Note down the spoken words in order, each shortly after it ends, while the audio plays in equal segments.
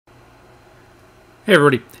Hey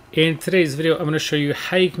everybody, in today's video I'm going to show you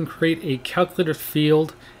how you can create a calculator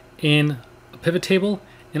field in a pivot table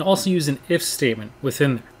and also use an if statement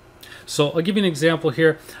within there. So I'll give you an example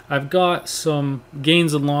here. I've got some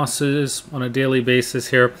gains and losses on a daily basis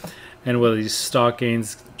here, and whether these stock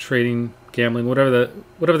gains, trading, gambling, whatever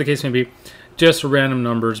the case may be, just random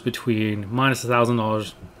numbers between minus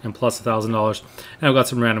 $1,000 and plus $1,000. And I've got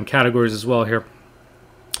some random categories as well here.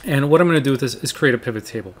 And what I'm going to do with this is create a pivot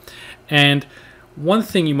table. And one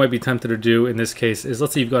thing you might be tempted to do in this case is,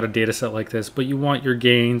 let's say you've got a data set like this, but you want your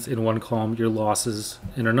gains in one column, your losses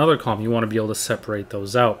in another column. You want to be able to separate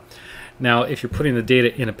those out. Now, if you're putting the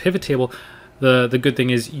data in a pivot table, the good thing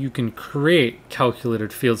is you can create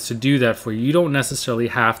calculated fields to do that for you. You don't necessarily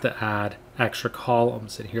have to add extra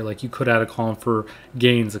columns in here. Like you could add a column for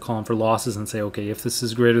gains, a column for losses, and say, okay, if this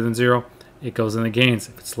is greater than 0, it goes into gains.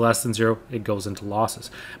 If it's less than 0, it goes into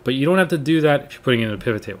losses. But you don't have to do that if you're putting it in a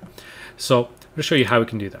pivot table. So I'm going to show you how we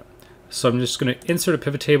can do that. So I'm just going to insert a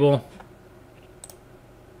pivot table,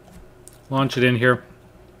 launch it in here.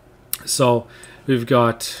 So we've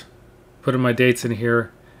got, put in my dates in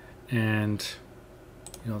here, and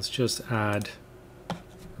let's just add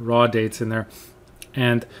raw dates in there.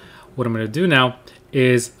 And what I'm going to do now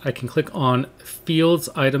is I can click on fields,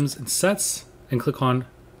 items, and sets, and click on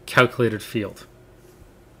calculated field.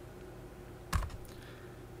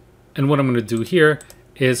 And what I'm going to do here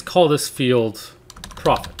is call this field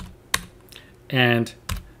profit. And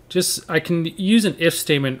just, I can use an if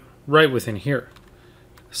statement right within here.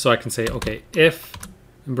 So I can say, okay, if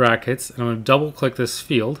in brackets, and I'm going to double click this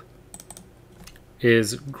field,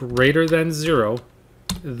 is greater than 0,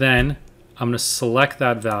 then I'm going to select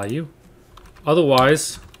that value.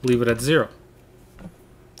 Otherwise, leave it at 0.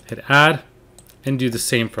 Hit add and do the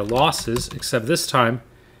same for losses, except this time,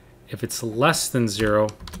 if it's less than 0,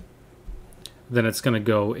 then it's going to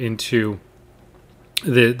go into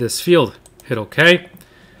this field. Hit OK.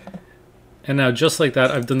 And now just like that,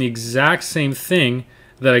 I've done the exact same thing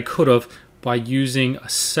that I could have by using a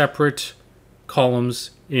separate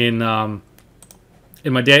columns in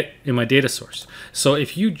my data source. So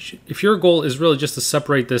if your goal is really just to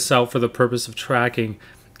separate this out for the purpose of tracking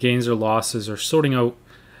gains or losses or sorting out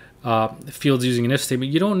fields using an if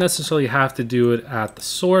statement, you don't necessarily have to do it at the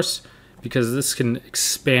source, because this can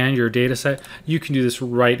expand your data set. You can do this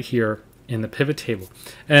right here in the pivot table.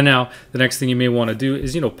 And now the next thing you may want to do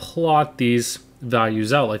is plot these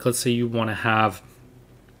values out. Like let's say you want to have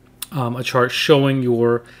a chart showing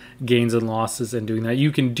your gains and losses and doing that.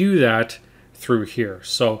 You can do that through here.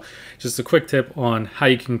 So just a quick tip on how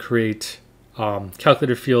you can create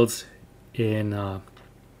calculator fields in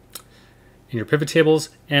your pivot tables,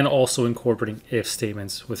 and also incorporating if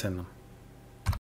statements within them.